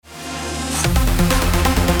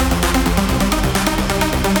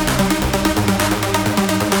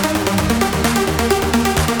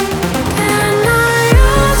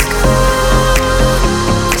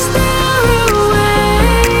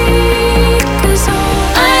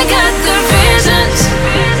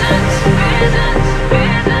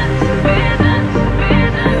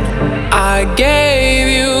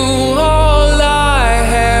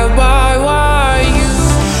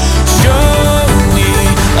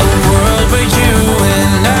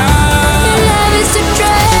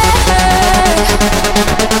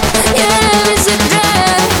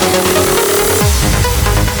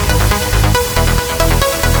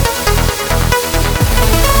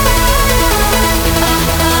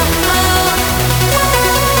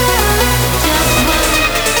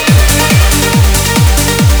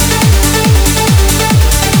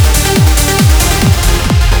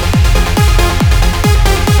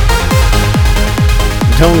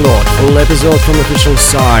Download full episode from official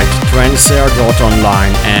site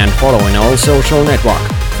tranceair.online and follow in all social network: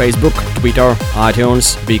 Facebook, Twitter,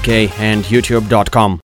 iTunes, VK and YouTube.com.